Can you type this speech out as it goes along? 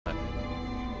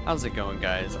How's it going,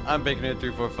 guys? I'm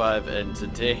Bacon345 and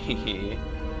today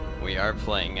we are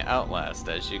playing Outlast.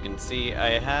 As you can see,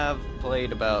 I have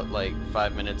played about like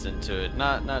 5 minutes into it,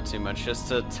 not too much, just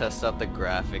to test out the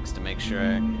graphics to make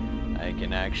sure I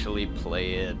can actually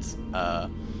play it.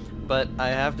 But I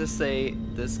have to say,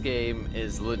 this game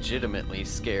is legitimately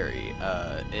scary.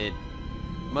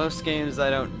 Most games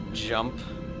I don't jump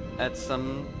at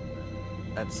some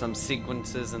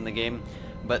sequences in the game,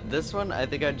 but this one I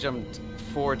think I jumped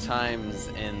 4 times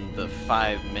in the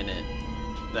 5 minute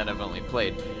that I've only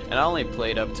played. And I only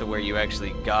played up to where you actually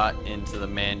got into the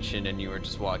mansion and you were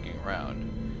just walking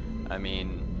around. I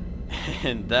mean,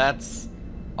 and that's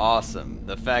awesome.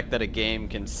 The fact that a game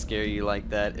can scare you like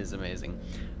that is amazing.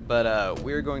 But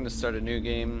we're going to start a new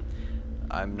game.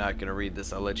 I'm not going to read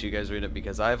this. I'll let you guys read it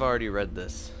because I've already read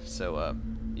this. So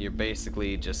you're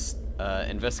basically just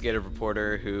investigative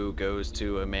reporter who goes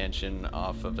to a mansion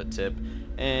off of a tip,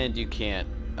 and you can't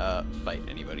fight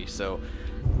anybody. So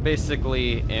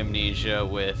basically Amnesia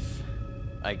with,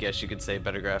 I guess you could say,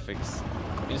 better graphics.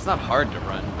 I mean, it's not hard to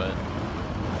run, but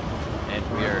and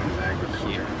we're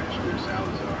here.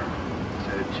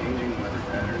 Said changing weather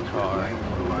patterns were blamed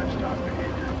for livestock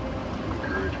behavior.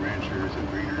 Encourage ranchers and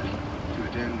breeders to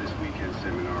attend this weekend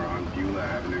seminar on Beulah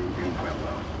Avenue in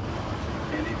Pueblo.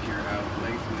 And if you're out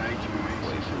late tonight, you may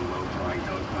see some low-flying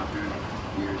helicopters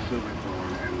near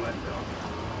Silverthorne and Leadville.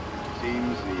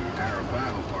 Seems the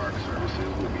Arapaho Park services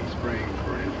will be spraying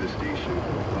for an infestation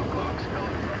of box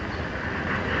elephants.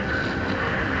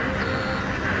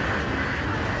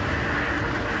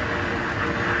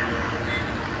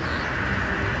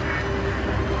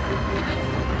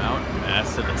 Mount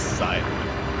Massive Asylum.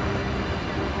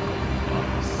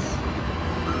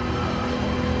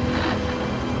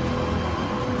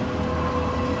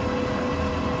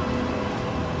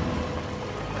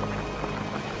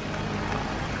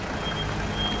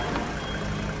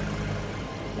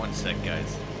 One sec,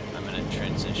 guys. I'm gonna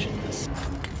transition this.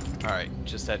 Alright,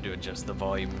 just had to adjust the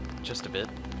volume just a bit.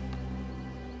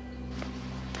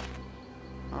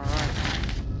 Alright.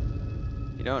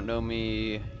 You don't know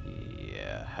me.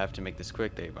 Yeah, have to make this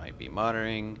quick. They might be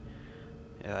monitoring.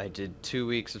 I did 2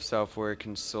 weeks of software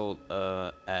consult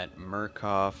at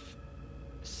Murkoff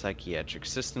Psychiatric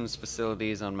Systems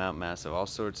facilities on Mount Massive. All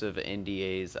sorts of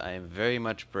NDAs I am very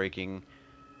much breaking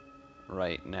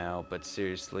right now, but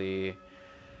seriously,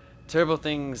 terrible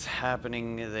things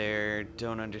happening there.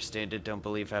 Don't understand it. Don't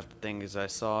believe half the things I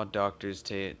saw. Doctors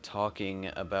talking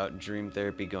about dream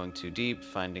therapy going too deep,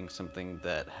 finding something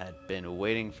that had been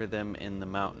waiting for them in the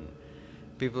mountain.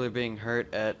 People are being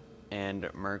hurt at, and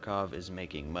Murkoff is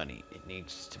making money. It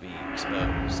needs to be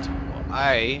exposed. Well,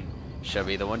 I shall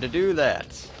be the one to do that.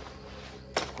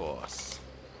 Of course.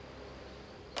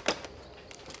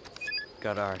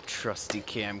 Got our trusty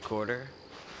camcorder.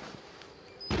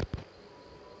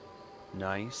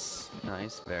 Nice,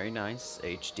 nice, very nice.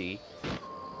 HD.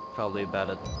 Probably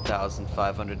about a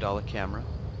 $1,500 camera.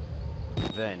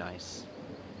 Very nice.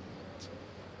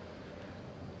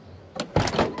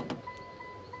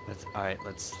 Alright,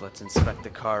 let's inspect the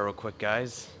car real quick,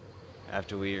 guys.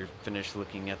 After we're finished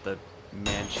looking at the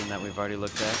mansion that we've already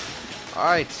looked at.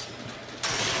 Alright.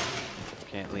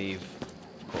 Can't leave,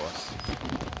 of course.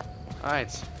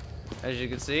 Alright. As you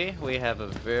can see, we have a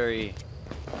very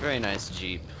nice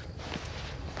Jeep.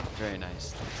 Very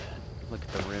nice. Look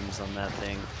at the rims on that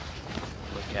thing.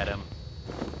 Look at him.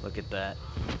 Look at that.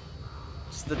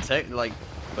 Just the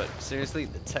but seriously,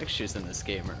 the textures in this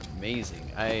game are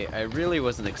amazing. I really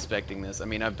wasn't expecting this. I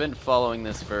mean, I've been following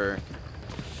this for,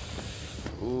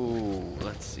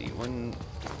 let's see, when,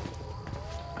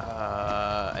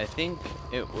 I think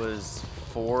it was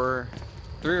 3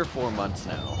 or 4 months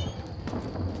now.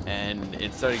 And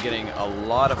it started getting a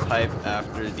lot of hype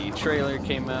after the trailer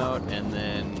came out, and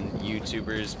then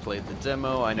YouTubers played the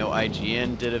demo. I know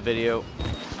IGN did a video.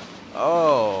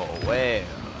 Oh, wow.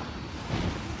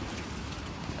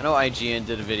 I know IGN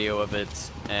did a video of it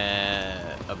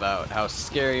about how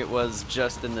scary it was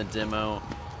just in the demo.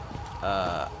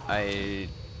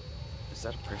 Is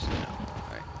that a person? No.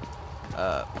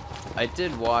 Alright. I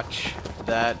did watch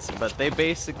that, but they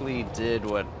basically did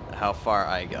how far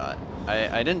I got.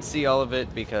 I didn't see all of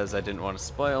it because I didn't want to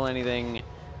spoil anything,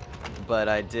 but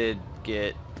I did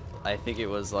get, I think it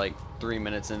was like 3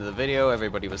 minutes into the video.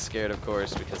 Everybody was scared, of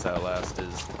course, because Outlast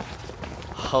is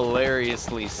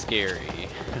hilariously scary.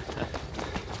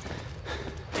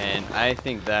 And I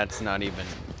think that's not even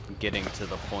getting to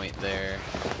the point there.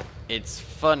 It's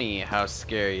funny how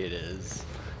scary it is.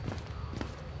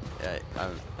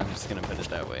 I'm just gonna put it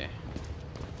that way.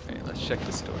 Alright, let's check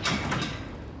the store.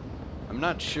 I'm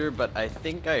not sure, but I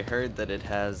think I heard that it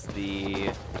has the,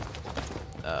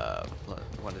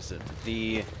 what is it?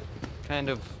 The kind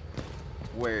of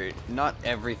where not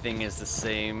everything is the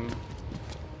same.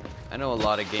 I know a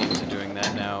lot of games are doing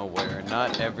that now, where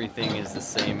not everything is the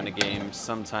same in a game.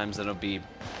 Sometimes it'll be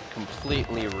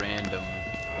completely random.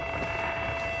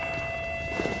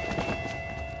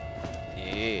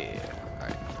 Yeah.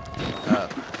 Alright.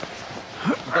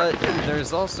 But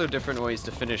there's also different ways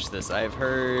to finish this. I've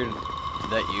heard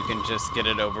that you can just get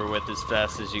it over with as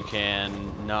fast as you can,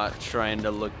 not trying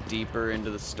to look deeper into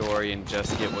the story and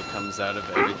just get what comes out of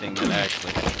everything that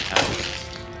actually happens.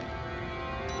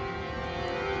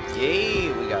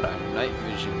 Yay, we got our night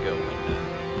vision going.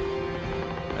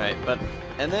 Alright,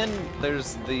 and then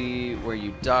there's the, where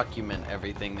you document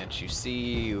everything that you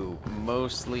see. You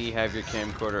mostly have your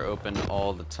camcorder open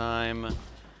all the time.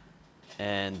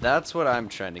 And that's what I'm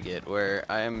trying to get, where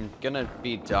I'm gonna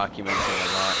be documenting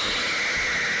a lot.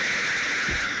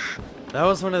 That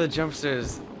was one of the jump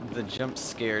scares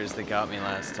that got me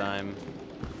last time.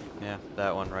 Yeah,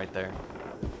 that one right there.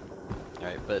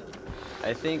 Alright, but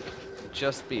I think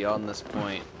just beyond this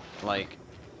point, like,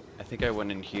 I think I went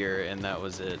in here and that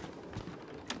was it.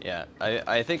 Yeah,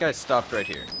 I think I stopped right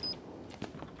here.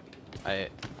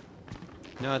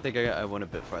 No, I think I went a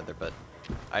bit farther, but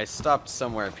I stopped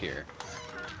somewhere up here.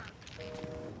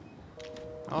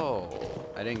 Oh,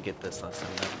 I didn't get this last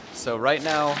time then. So right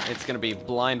now, it's gonna be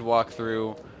blind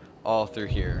walkthrough all through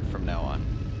here from now on.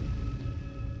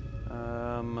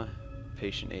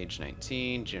 Patient age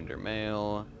 19, gender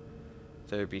male,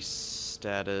 therapy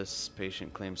status,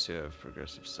 patient claims to have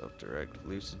progressive self-direct,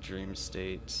 lucid dream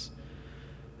states,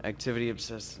 activity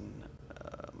obsession,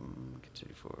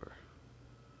 continue for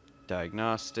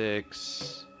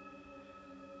diagnostics.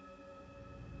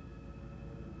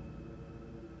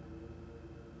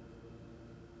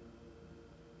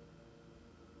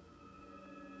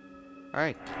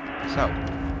 Alright, so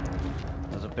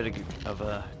there's a bit of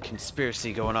a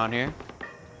conspiracy going on here.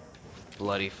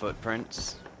 Bloody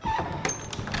footprints.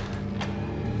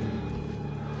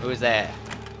 Who's there?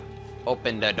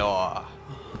 Open the door.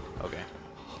 Okay.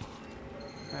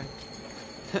 Alright.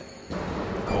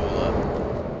 Cola.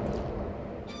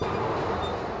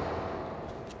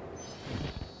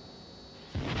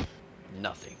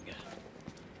 Nothing.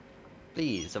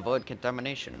 Please avoid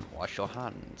contamination. Wash your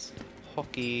hands.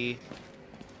 Hockey.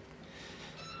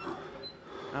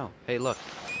 Oh, hey, look.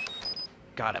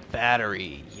 Got a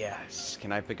battery. Yes.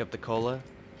 Can I pick up the cola?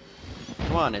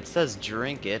 Come on, it says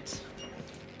drink it.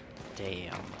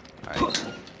 Damn. Alright.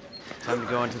 Time to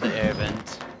go into the air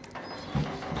vent.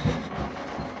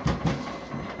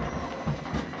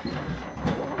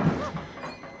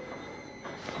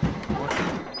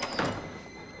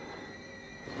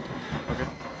 Okay.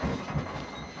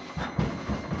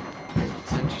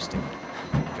 It's interesting.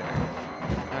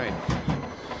 Alright.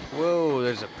 Whoa,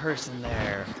 there's a person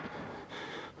there.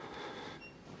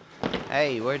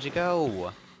 Hey, where'd you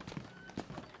go?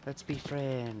 Let's be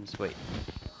friends. Wait.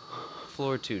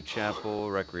 Floor 2, chapel,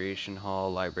 recreation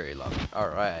hall, library lobby.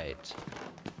 Alright.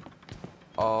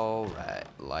 Alright,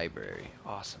 library.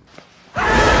 Awesome.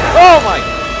 Oh my!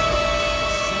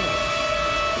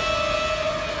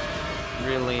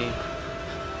 Really?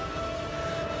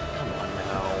 Come on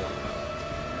now.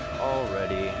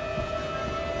 Already.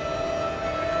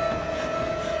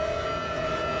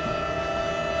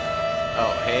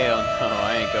 Oh, hell no,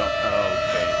 I ain't going. Oh,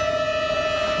 okay.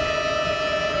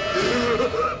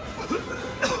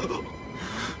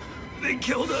 They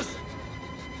killed us.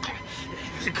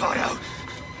 They got out.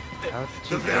 How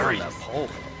The did you get on very that pole?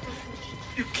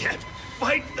 You can't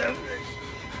fight them.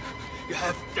 You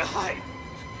have to hide.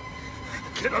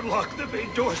 You can unlock the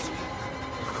main doors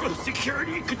from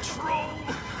security control.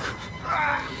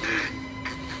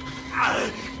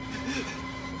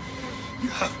 You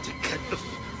have to get the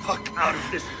fuck out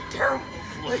of this terrible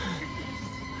place.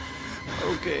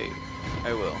 Okay,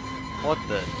 I will. What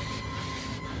the?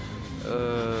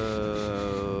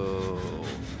 Oh.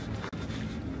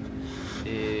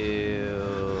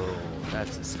 Ew.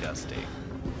 That's disgusting.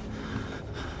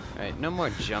 Alright, no more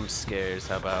jump scares,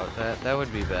 how about that? That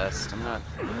would be best. I'm not...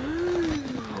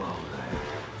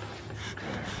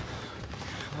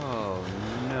 Oh,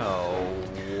 no.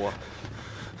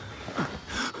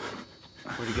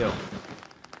 Where'd he go?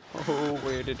 Oh,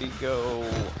 where did he go?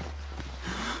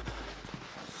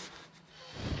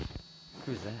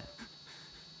 Who's that?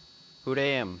 Who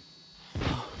damn?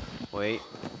 Wait.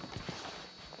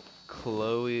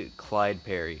 Clyde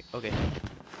Perry. Okay.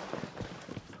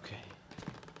 Okay.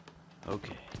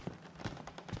 Okay.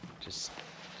 Just,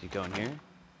 did he go in here?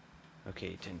 Okay,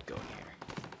 he didn't go in here.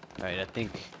 Alright, I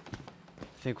think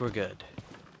think we're good.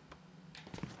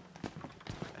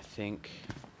 I think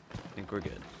we're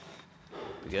good.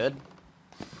 We good?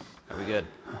 Are we good?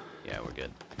 Yeah, we're good.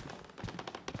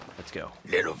 Let's go.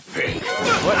 Little pig.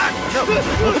 What? No. No.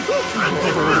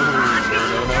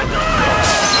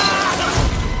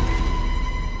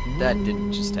 That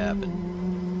didn't just happen.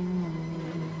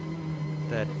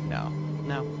 No.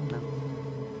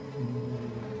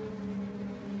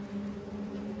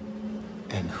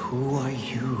 And who are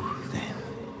you then?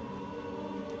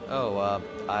 Oh,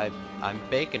 I'm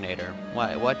Baconator.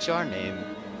 What's your name?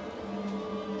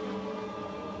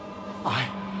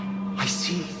 I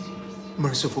see.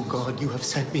 Merciful God, you have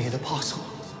sent me an apostle.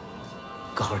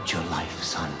 Guard your life,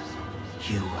 son.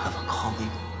 You have a calling.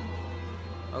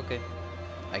 Okay.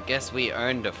 I guess we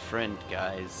earned a friend,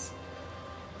 guys.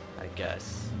 I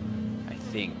guess. I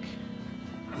think.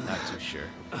 I'm not too sure.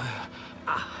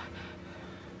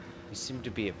 You seem to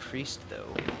be a priest,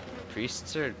 though.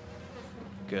 Priests are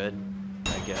good,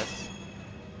 I guess.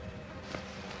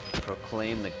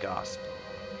 Proclaim the gospel.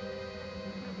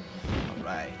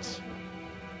 Alright.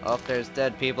 Oh, there's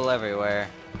dead people everywhere.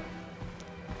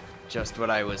 Just what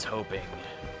I was hoping.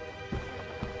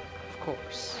 Of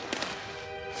course.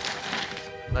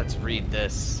 Let's read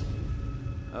this.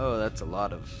 Oh, that's a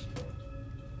lot of...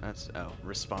 oh,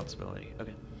 responsibility.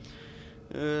 Okay.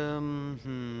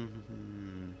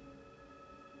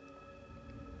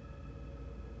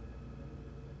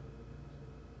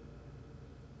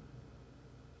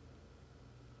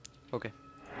 Okay.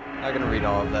 Not gonna read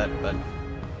all of that, but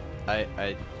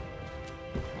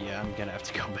yeah, I'm gonna have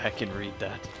to go back and read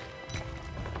that.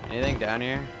 Anything down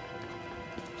here?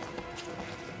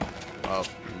 Oh,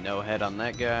 no head on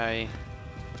that guy.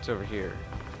 What's over here?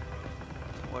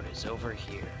 What is over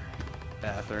here?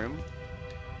 Bathroom.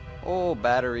 Oh,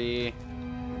 battery.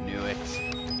 Knew it.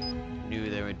 Knew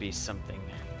there would be something.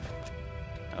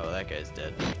 Oh, that guy's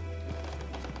dead.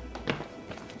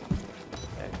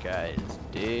 That guy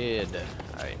is dead.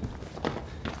 Alright.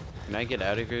 Can I get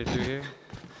out of here through here?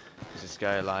 Is this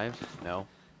guy alive? No.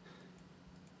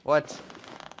 What?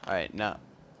 Alright, no.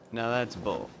 No, that's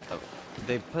bull. Oh,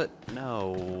 they put...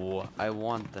 No. I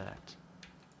want that.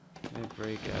 Can I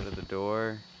break out of the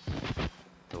door?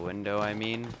 The window, I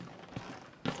mean.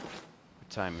 What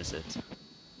time is it?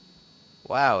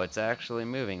 Wow, it's actually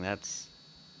moving. That's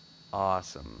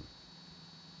awesome.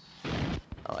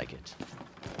 I like it.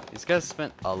 These guys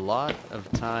spent a lot of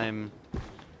time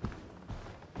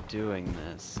doing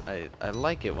this. I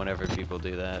like it whenever people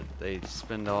do that. They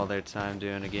spend all their time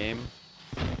doing a game.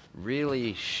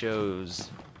 Really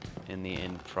shows in the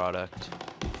end product.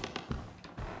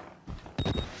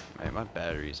 Alright, my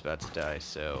battery's about to die,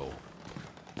 so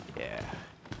yeah.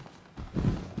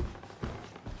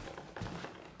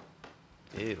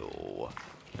 Ew.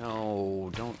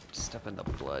 No, don't step in the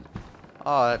blood.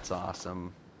 Oh, that's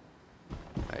awesome.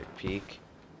 Alright, peek.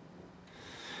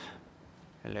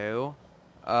 Hello?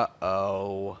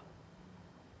 Uh-oh.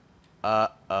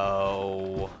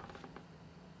 Uh-oh.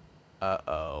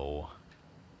 Uh-oh.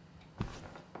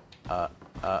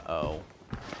 Uh-oh.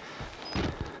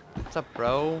 What's up,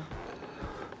 bro?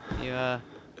 You,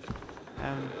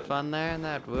 having fun there in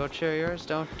that wheelchair of yours?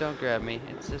 Don't grab me.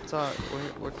 It's all,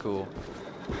 we're cool.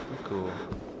 We're cool.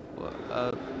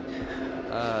 Well,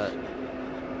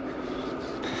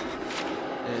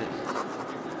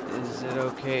 is it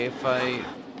okay if I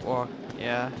walk?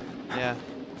 Yeah.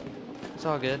 It's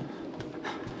all good.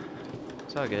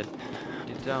 It's all good.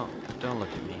 You don't look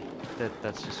at me.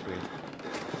 That's just weird.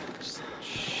 Just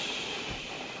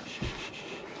shh.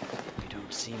 You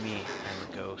don't see me.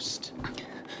 I'm a ghost.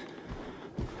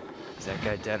 Is that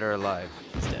guy dead or alive?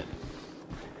 He's dead.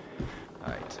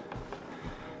 Alright.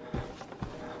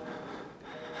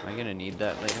 Am I gonna need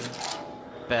that later?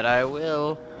 Bet I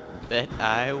will. Bet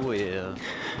I will.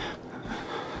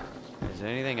 Is there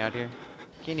anything out here?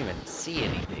 Can't even see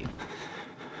anything.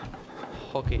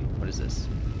 Okay, what is this?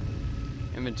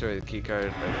 Inventory the key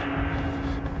card.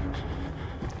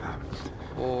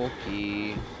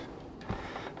 Okay.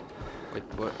 Wait,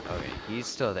 what? Okay, he's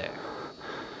still there.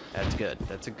 That's good.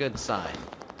 That's a good sign.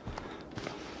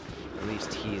 At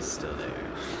least he's still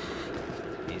there.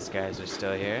 These guys are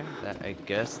still here. I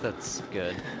guess that's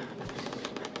good.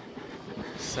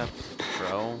 Sup,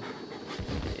 bro?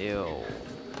 Ew.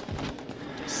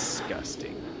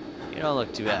 Disgusting. You don't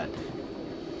look too bad.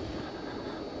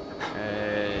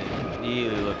 He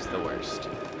looks the worst.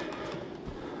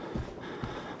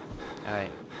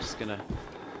 Alright, just gonna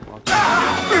walk. Oh!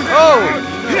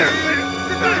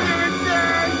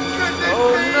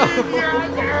 Oh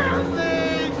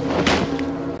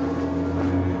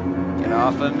no! Get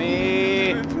off of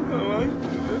me!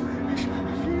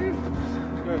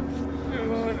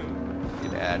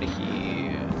 out of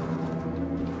here.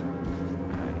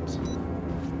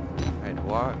 Alright,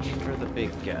 watch for the big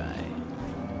guy.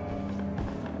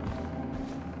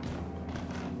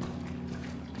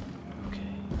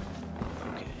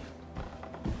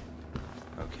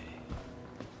 Okay.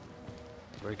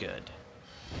 We're good.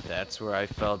 That's where I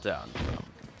fell down from.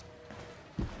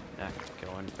 Not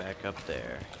going back up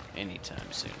there anytime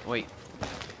soon. Wait.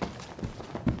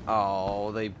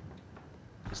 Oh, they...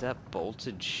 Is that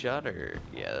bolted shut or...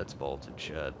 Yeah, that's bolted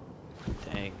shut.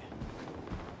 Dang.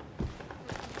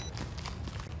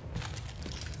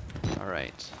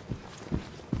 Alright.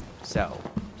 So.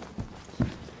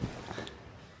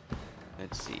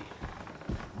 Let's see.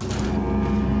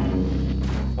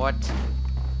 What?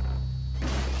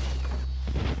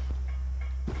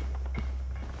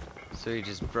 So he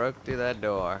just broke through that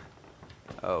door.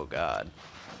 Oh god.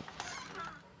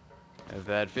 I have a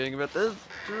bad feeling about this.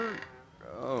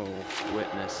 Oh,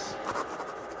 witness.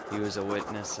 He was a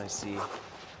witness, I see.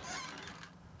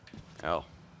 Oh.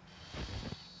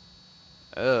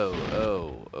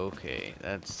 Oh, okay.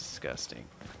 That's disgusting.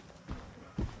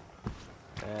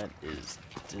 That is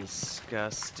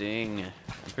disgusting.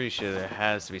 I'm pretty sure there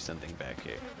has to be something back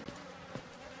here.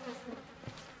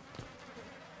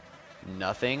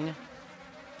 Nothing?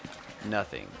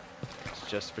 Nothing. It's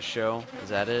just for show? Is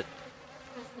that it?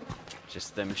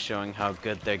 Just them showing how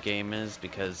good their game is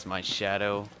because my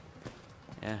shadow...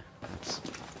 Yeah, that's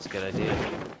a good idea.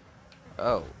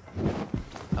 Oh.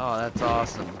 Oh, that's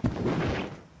awesome.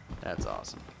 That's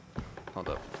awesome. Hold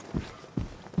up.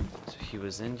 So he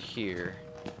was in here.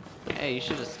 Hey, you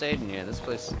should have stayed in here. This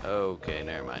place... Okay,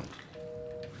 never mind.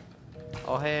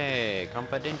 Oh, hey,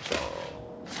 confidential.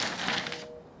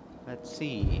 Let's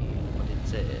see what it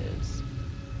says.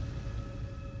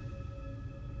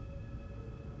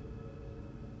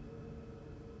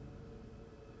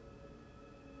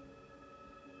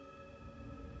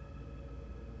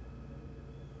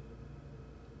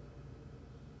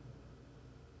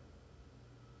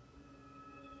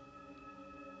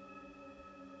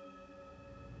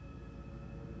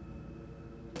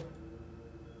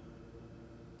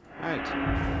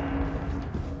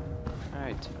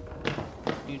 Alright.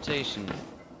 Mutation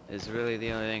is really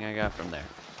the only thing I got from there.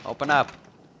 Open up!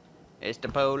 It's the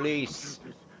police!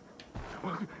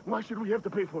 Why should we have to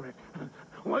pay for it?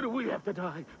 Why do we have to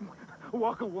die?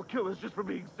 Walker will kill us just for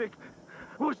being sick.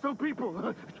 We're still people.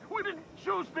 We didn't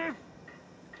choose this.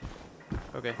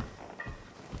 Okay.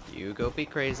 You go be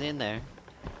crazy in there.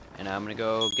 And I'm gonna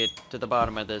go get to the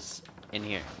bottom of this in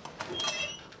here.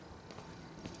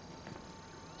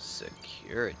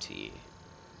 Security.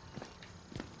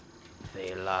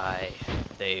 They lie.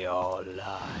 They all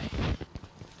lie.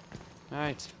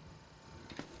 Alright.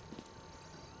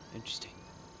 Interesting.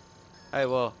 Alright,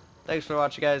 well, thanks for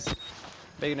watching, guys.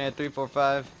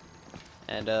 Baconator345.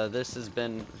 And this has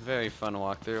been a very fun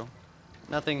walkthrough.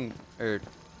 Nothing, or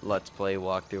let's play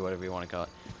walkthrough, whatever you want to call it.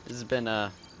 This has been,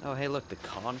 oh hey look, the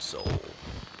console.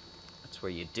 That's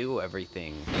where you do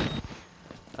everything.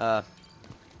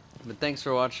 But thanks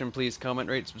for watching. Please comment,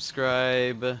 rate,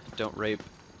 subscribe. Don't rape.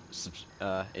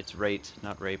 It's rate,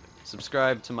 not rape.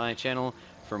 Subscribe to my channel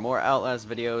for more Outlast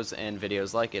videos and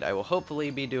videos like it. I will hopefully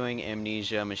be doing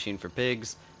Amnesia Machine for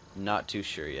Pigs. Not too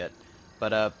sure yet.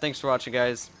 But thanks for watching,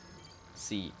 guys.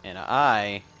 See, and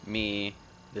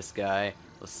this guy,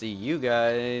 will see you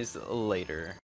guys later.